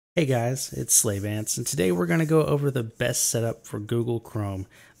Hey guys, it's Slavance, and today we're going to go over the best setup for Google Chrome.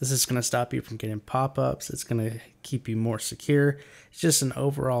 This is going to stop you from getting pop-ups, it's going to keep you more secure. It's just an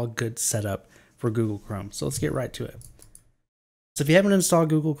overall good setup for Google Chrome. So let's get right to it. So if you haven't installed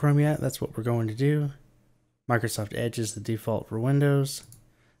Google Chrome yet, that's what we're going to do. Microsoft Edge is the default for Windows.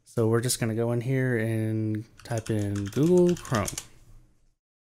 So we're just going to go in here and type in Google Chrome.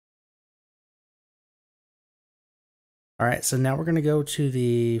 All right, so now we're going to go to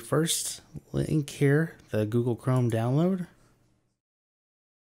the first link here, the Google Chrome download.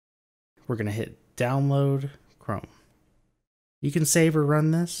 We're going to hit download Chrome. You can save or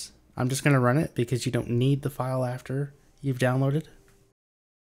run this. I'm just going to run it because you don't need the file after you've downloaded.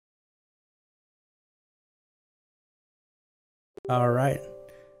 All right,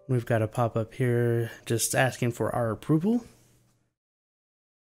 we've got a pop-up here just asking for our approval.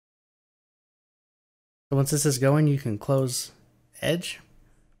 So once this is going, you can close Edge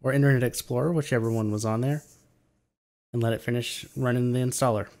or Internet Explorer, whichever one was on there, and let it finish running the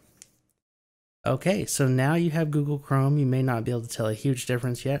installer. Okay, so now you have Google Chrome. You may not be able to tell a huge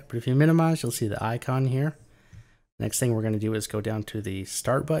difference yet, but if you minimize, you'll see the icon here. Next thing we're going to do is go down to the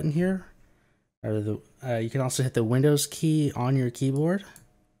Start button here. Or you can also hit the Windows key on your keyboard.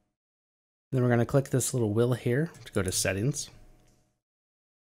 Then we're going to click this little wheel here to go to Settings.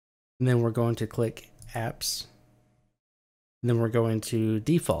 And then we're going to click Apps. And then we're going to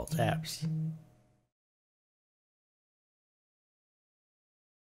Default Apps.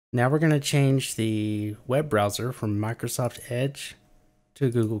 Now we're going to change the web browser from Microsoft Edge to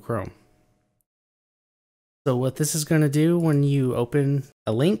Google Chrome. So what this is going to do when you open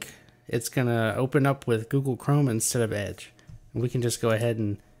a link, it's going to open up with Google Chrome instead of Edge. And we can just go ahead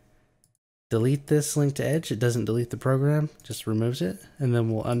and delete this link to Edge. It doesn't delete the program, just removes it. And then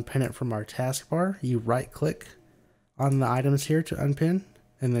we'll unpin it from our taskbar. You right click on the items here to unpin,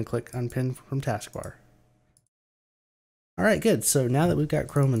 and then click unpin from taskbar. All right, good. So now that we've got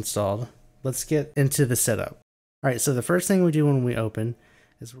Chrome installed, let's get into the setup. All right, so the first thing we do when we open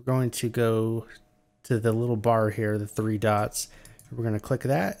is we're going to go to the little bar here, the three dots. We're going to click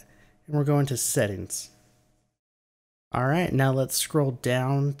that, and we're going to Settings. All right, now let's scroll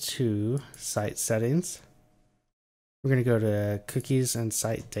down to Site Settings. We're going to go to Cookies and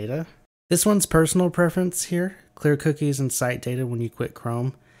Site Data. This one's personal preference here. Clear cookies and site data when you quit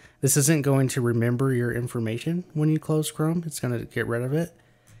Chrome. This isn't going to remember your information when you close Chrome. It's going to get rid of it.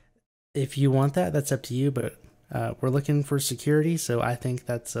 If you want that, that's up to you, but we're looking for security, so I think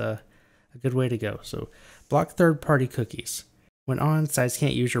that's a good way to go. So block third-party cookies. When on, sites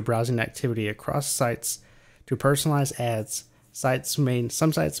can't use your browsing activity across sites to personalize ads.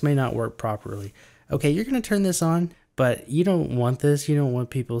 Some sites may not work properly. Okay, you're going to turn this on, but you don't want this. You don't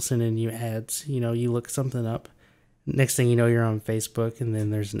want people sending you ads. You know, you look something up. Next thing you know, you're on Facebook, and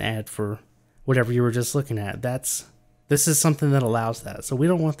then there's an ad for whatever you were just looking at. This is something that allows that, so we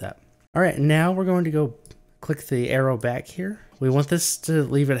don't want that. All right, now we're going to go click the arrow back here. We want this to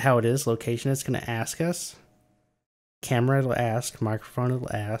leave it how it is. Location, it's going to ask us. Camera, it'll ask. Microphone,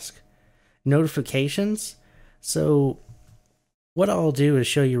 it'll ask. Notifications. So what I'll do is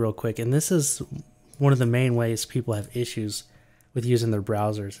show you real quick, and this is one of the main ways people have issues with using their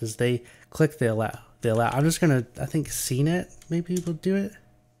browsers, is they click the allow. I'm just gonna, I think CNET maybe will do it.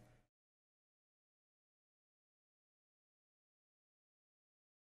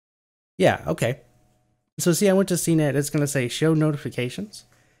 Yeah, okay. So see, I went to CNET, it's gonna say show notifications.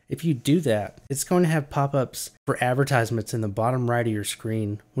 If you do that, it's going to have pop-ups for advertisements in the bottom right of your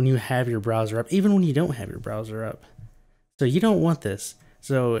screen when you have your browser up, even when you don't have your browser up. So you don't want this.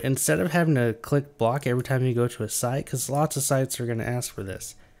 So instead of having to click block every time you go to a site, because lots of sites are gonna ask for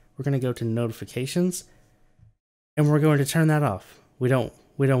this, we're going to go to notifications, and we're going to turn that off. We don't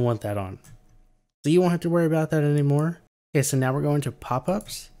want that on. So you won't have to worry about that anymore. Okay, so now we're going to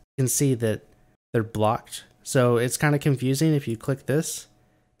pop-ups. You can see that they're blocked. So it's kind of confusing. If you click this,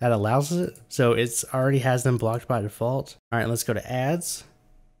 that allows it. So it's already has them blocked by default. All right, let's go to ads.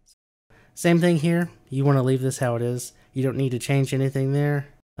 Same thing here. You want to leave this how it is. You don't need to change anything there.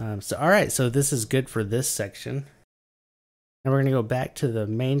 All right, so this is good for this section. Now we're going to go back to the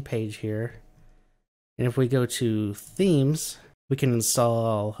main page here. And if we go to themes, we can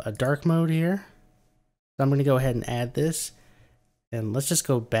install a dark mode here. So I'm going to go ahead and add this. And let's just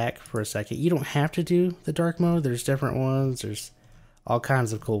go back for a second. You don't have to do the dark mode. There's different ones. There's all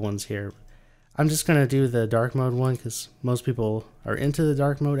kinds of cool ones here. I'm just going to do the dark mode one because most people are into the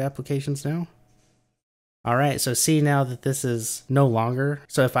dark mode applications now. All right, so see now that this is no longer.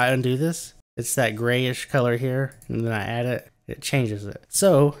 So if I undo this, it's that grayish color here, and then I add it, it changes it.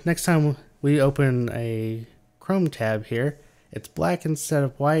 So next time we open a Chrome tab here, It's black instead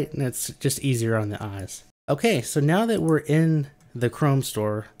of white, and it's just easier on the eyes. Okay, so now that we're in the Chrome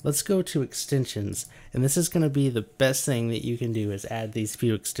store, let's go to extensions. And this is going to be the best thing that you can do, is add these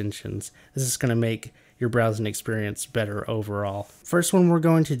few extensions. This is going to make your browsing experience better overall. First one we're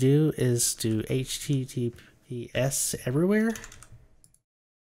going to do is do HTTPS everywhere.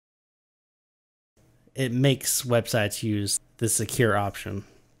 It makes websites use the secure option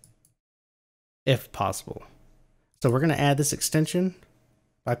if possible. So we're going to add this extension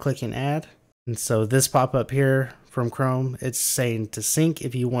by clicking add. And so this pop-up here from Chrome, it's saying to sync.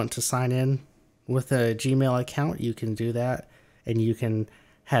 If you want to sign in with a Gmail account, you can do that. And you can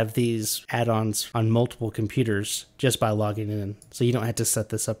have these add-ons on multiple computers just by logging in. So you don't have to set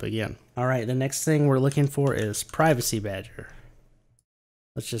this up again. All right, the next thing we're looking for is Privacy Badger.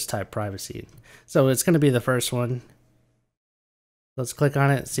 Let's just type privacy. So it's going to be the first one. Let's click on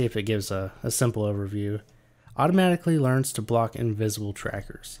it, see if it gives a simple overview. Automatically learns to block invisible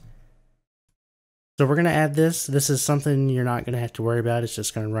trackers. So we're going to add this. This is something you're not going to have to worry about. It's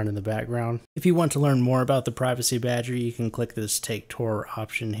just going to run in the background. If you want to learn more about the Privacy Badger, you can click this Take Tour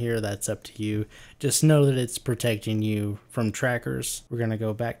option here. That's up to you. Just know that it's protecting you from trackers. We're going to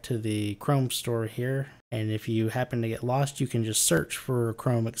go back to the Chrome store here. And if you happen to get lost, you can just search for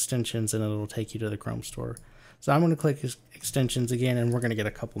Chrome extensions and it'll take you to the Chrome store. So I'm going to click extensions again, and we're going to get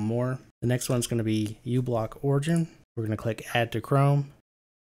a couple more. The next one's going to be uBlock Origin. We're going to click add to Chrome.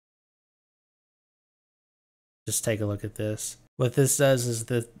 Just take a look at this. What this does is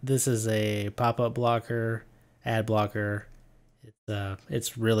that this is a pop-up blocker, ad blocker.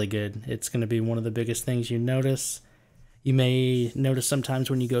 It's really good. It's going to be one of the biggest things you notice. You may notice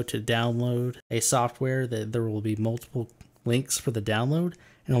sometimes when you go to download a software that there will be multiple links for the download,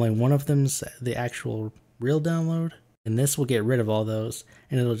 and only one of them's the actual real download. And this will get rid of all those,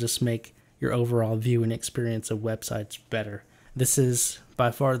 and it'll just make your overall viewing experience of websites better. This is by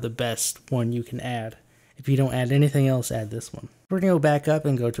far the best one you can add. If you don't add anything else, add this one. We're going to go back up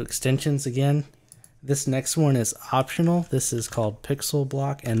and go to extensions again. This next one is optional. This is called Pixel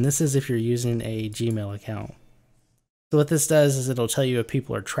Block, and this is if you're using a Gmail account. So what this does is it'll tell you if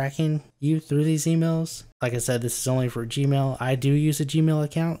people are tracking you through these emails. Like I said, this is only for Gmail. I do use a Gmail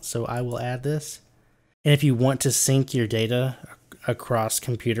account, so I will add this. And if you want to sync your data across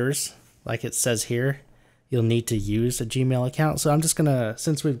computers, like it says here, you'll need to use a Gmail account. So I'm just gonna,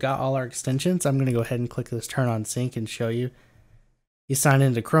 since we've got all our extensions, I'm gonna go ahead and click this turn on sync and show you. You sign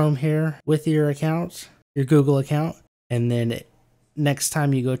into Chrome here with your account, your Google account, and then next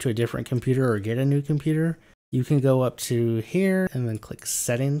time you go to a different computer or get a new computer, you can go up to here and then click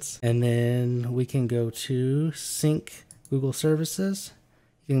settings, and then we can go to sync Google services.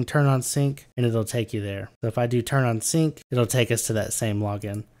 You can turn on sync and it'll take you there. So if I do turn on sync, it'll take us to that same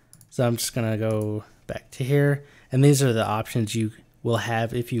login. So I'm just gonna go back to here, and these are the options you will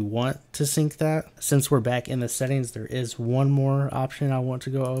have if you want to sync that. Since we're back in the settings, there is one more option I want to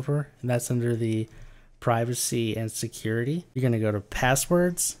go over, and that's under the privacy and security. You're gonna go to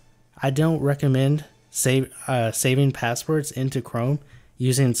passwords. I don't recommend saving passwords into Chrome.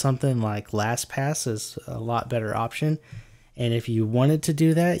 Using something like LastPass is a lot better option. And if you wanted to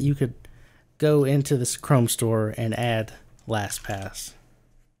do that, you could go into this Chrome store and add LastPass.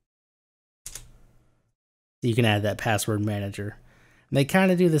 You can add that password manager. And they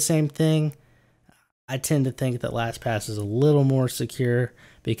kind of do the same thing. I tend to think that LastPass is a little more secure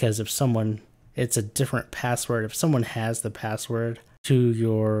because if someone, it's a different password. If someone has the password to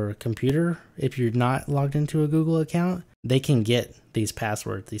your computer, if you're not logged into a Google account, they can get these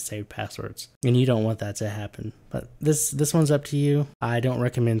passwords, these saved passwords, and you don't want that to happen. But this one's up to you. I don't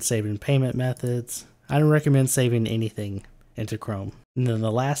recommend saving payment methods. I don't recommend saving anything into Chrome. And then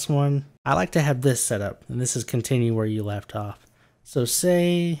the last one, I like to have this set up, and this is continue where you left off. So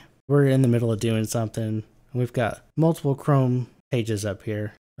say we're in the middle of doing something, and we've got multiple Chrome pages up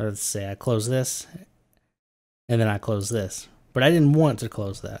here. Let's say I close this, and then I close this. But I didn't want to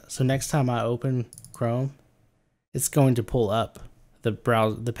close that. So next time I open Chrome, it's going to pull up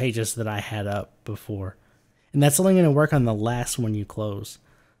the pages that I had up before. And that's only going to work on the last one you close.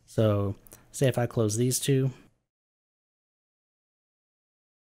 So say if I close these two,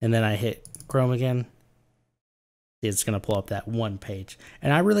 and then I hit Chrome again, it's going to pull up that one page.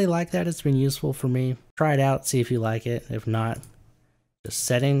 And I really like that. It's been useful for me. Try it out, see if you like it. If not, just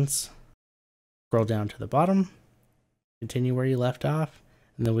settings, scroll down to the bottom, continue where you left off,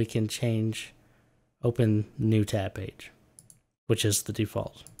 and then we can change open new tab page, which is the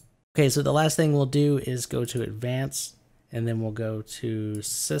default. Okay, so the last thing we'll do is go to advanced, and then we'll go to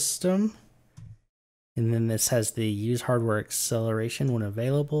system, and then this has the use hardware acceleration when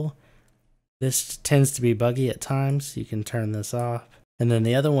available. This tends to be buggy at times. You can turn this off. And then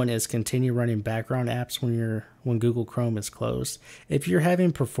the other one is continue running background apps when Google Chrome is closed. If you're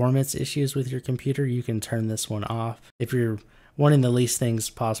having performance issues with your computer, you can turn this one off. If you're wanting the least things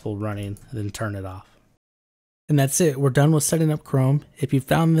possible running, then turn it off. And that's it. We're done with setting up Chrome. If you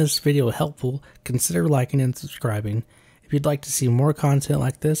found this video helpful, consider liking and subscribing. If you'd like to see more content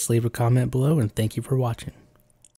like this, leave a comment below, and thank you for watching.